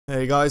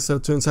Hey guys, so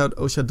it turns out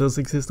OSHA does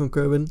exist on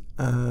Kerbin.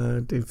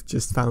 They've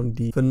just found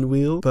the fun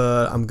wheel,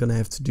 but I'm gonna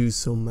have to do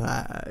some,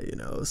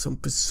 some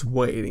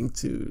persuading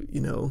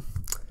to,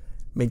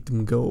 make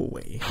them go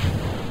away.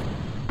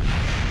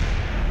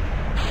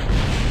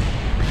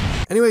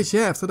 Anyways,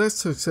 yeah, after that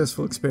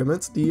successful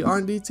experiment, the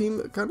R&D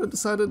team kind of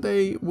decided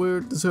they were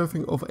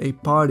deserving of a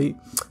party.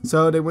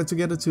 So they went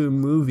together to a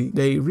movie.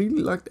 They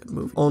really liked that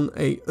movie. On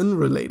a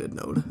unrelated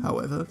note,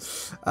 however,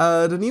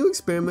 the new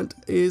experiment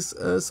is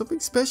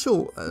something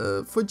special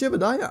for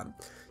Jebediah.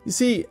 You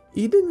see,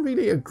 he didn't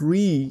really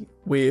agree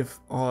with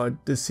our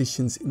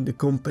decisions in the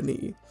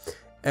company.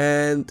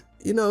 And,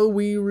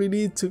 we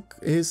really took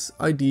his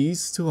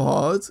ideas to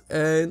heart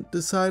and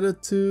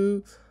decided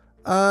to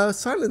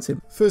silence him.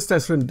 First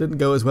test run didn't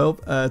go as well.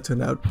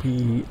 Turned out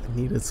we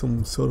needed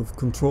some sort of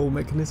control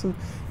mechanism.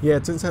 Yeah,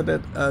 it turns out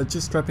that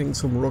just strapping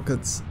some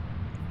rockets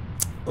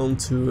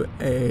onto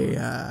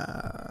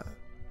a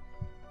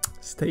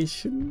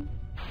station,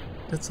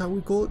 that's how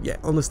we call it, yeah,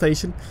 on the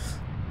station,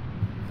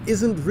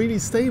 isn't really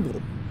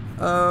stable.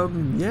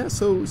 Yeah,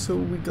 so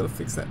we gotta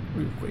fix that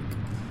real quick.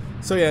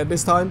 So yeah,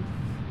 this time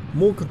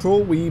more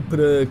control. We put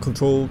a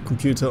control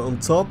computer on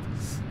top,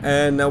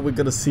 and now we're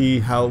gonna see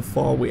how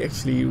far we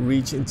actually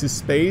reach into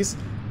space.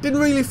 Didn't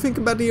really think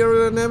about the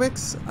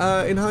aerodynamics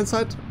in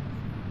hindsight.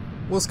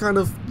 Was kind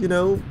of,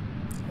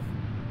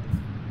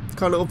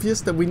 kind of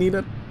obvious that we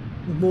needed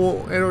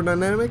more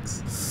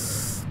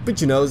aerodynamics.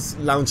 But it's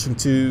launching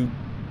two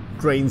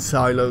grain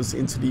silos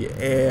into the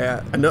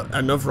air.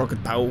 Enough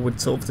rocket power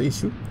would solve the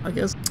issue, I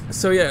guess.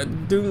 So yeah,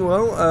 doing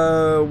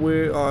well.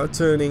 We are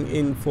turning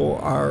in for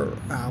our,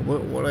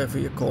 whatever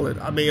you call it.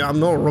 I mean, I'm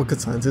not a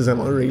rocket scientist,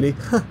 am I really?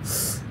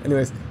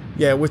 Anyways,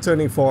 yeah, we're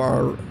turning for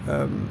our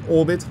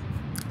orbit.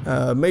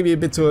 Maybe a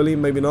bit too early,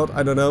 maybe not,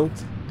 I don't know.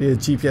 The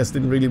GPS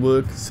didn't really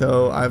work,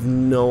 so I have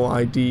no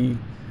idea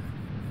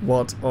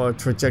what our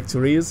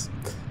trajectory is.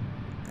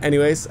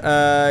 Anyways,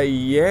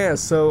 yeah,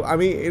 so I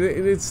mean,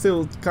 it's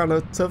still kind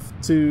of tough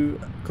to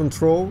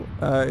control.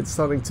 It's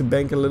starting to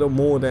bank a little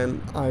more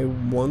than I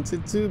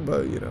wanted to,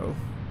 but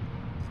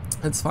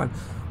it's fine.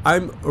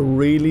 I'm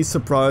really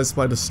surprised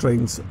by the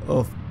strength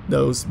of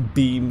those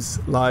beams.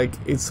 Like,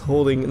 it's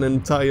holding an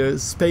entire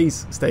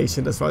space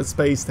station. That's right,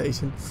 space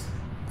station.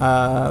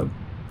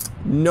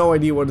 No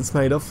idea what it's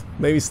made of.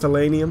 Maybe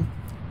stellanium,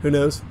 who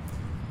knows,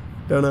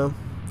 don't know.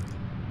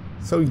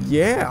 So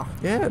yeah,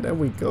 there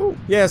we go.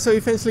 Yeah, so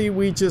eventually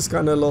we just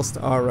kind of lost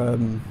our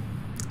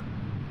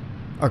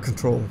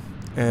control,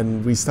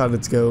 and we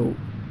started to go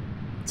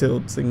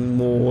tilting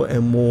more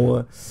and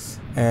more,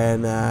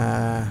 and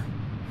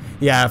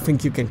yeah, I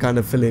think you can kind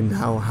of fill in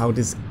how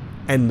this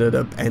ended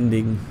up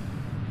ending.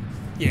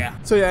 Yeah.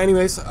 So yeah,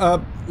 anyways,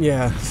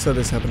 yeah, so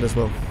this happened as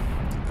well.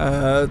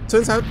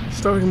 Turns out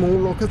strapping more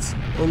rockets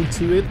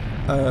onto it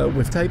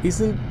with tape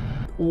isn't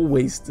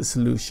always the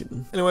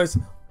solution. Anyways,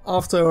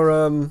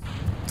 after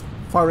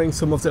firing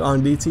some of the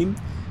R&D team,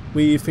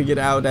 we figured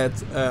out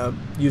that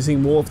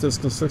using more of those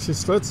construction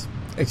struts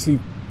actually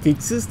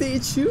fixes the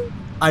issue.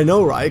 I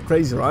know, right?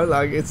 Crazy, right?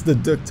 Like, it's the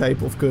duct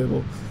tape of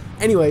Kerbal.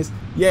 Anyways,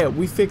 yeah,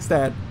 we fixed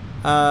that.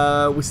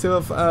 We still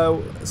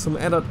have some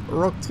added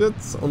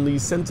rockets on the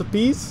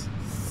centerpiece.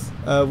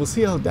 We'll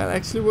see how that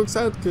actually works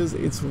out, because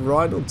it's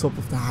right on top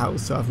of the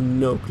house, so I have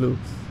no clue.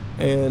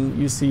 And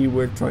you see,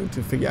 we're trying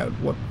to figure out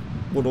what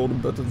all the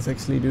buttons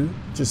actually do.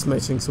 Just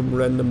matching some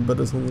random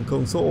buttons on the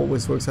console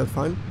always works out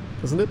fine,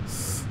 doesn't it?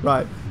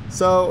 Right,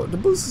 so the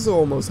boosters are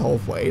almost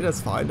halfway.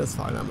 That's fine, that's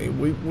fine. I mean,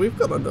 we've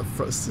got enough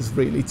thrusters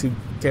really to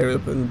carry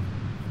up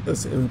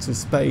us into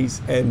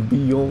space and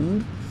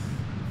beyond.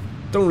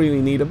 Don't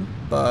really need them,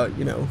 but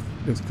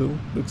looks cool,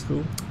 looks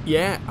cool.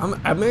 Yeah,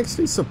 I'm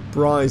actually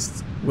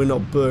surprised we're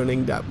not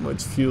burning that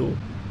much fuel.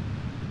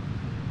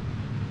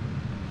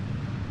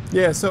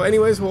 Yeah, so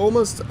anyways, we're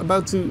almost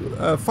about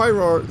to fire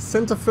our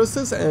center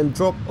thrusters and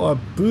drop our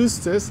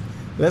boosters.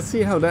 Let's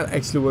see how that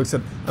actually works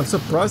out. I'm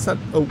surprised that...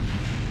 Oh,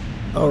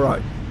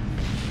 alright.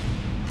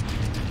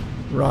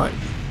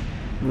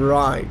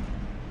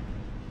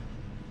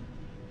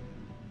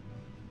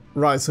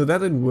 Right, so that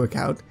didn't work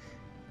out.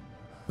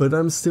 But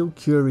I'm still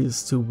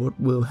curious to what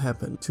will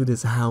happen to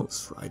this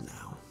house right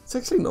now. It's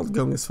actually not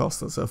going as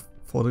fast as I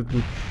thought it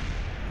would.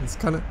 It's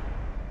kind of...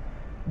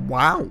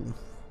 Wow.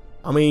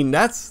 I mean,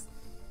 that's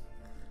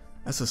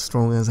a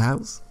strong ass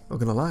house, not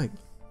gonna lie.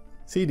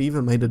 See, it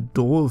even made a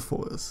door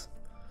for us.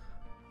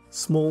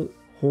 Small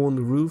hole in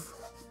the roof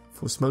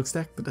for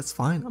smokestack, but that's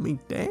fine. I mean,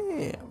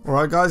 damn.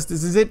 Alright guys,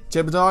 this is it.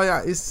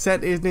 Jebediah is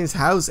set in his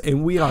house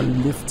and we are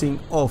lifting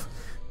off.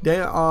 They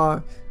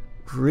are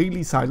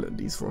really silent,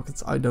 these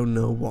rockets. I don't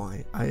know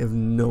why. I have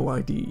no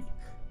idea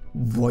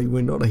why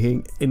we're not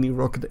hearing any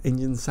rocket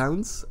engine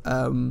sounds.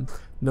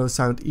 No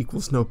sound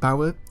equals no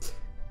power.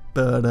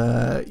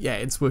 But yeah,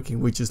 it's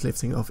working. We're just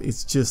lifting off.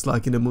 It's just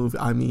like in a movie.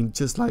 I mean,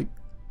 just like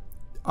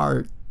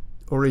our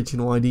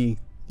original ID.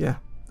 Yeah,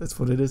 that's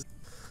what it is.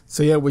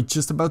 So yeah, we're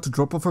just about to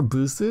drop off our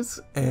boosters,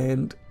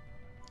 and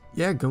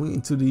yeah, going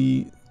into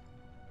the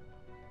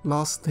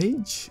last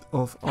stage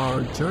of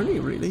our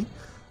journey, really.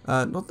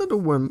 Not that there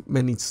were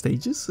many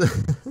stages.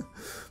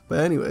 But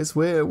anyways,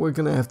 we're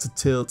gonna have to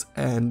tilt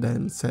and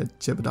then set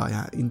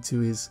Jebediah into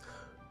his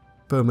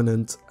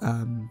permanent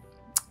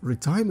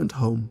retirement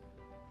home,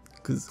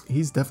 because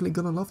he's definitely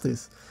gonna love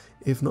this.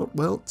 If not,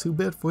 well, too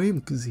bad for him,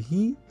 because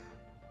he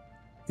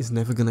is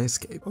never gonna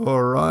escape.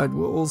 Alright,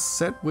 we're all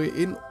set, we're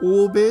in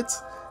orbit,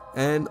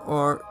 and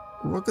our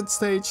rocket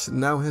stage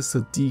now has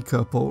to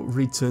decouple,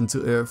 return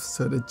to Earth,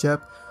 so that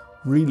Jeb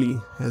really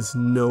has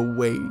no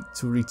way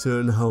to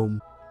return home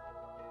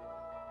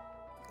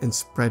and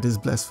spread his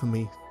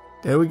blasphemy.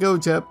 There we go,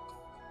 Jeb.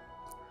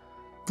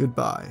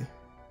 Goodbye.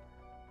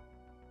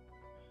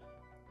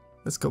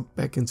 Let's go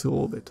back into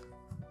orbit.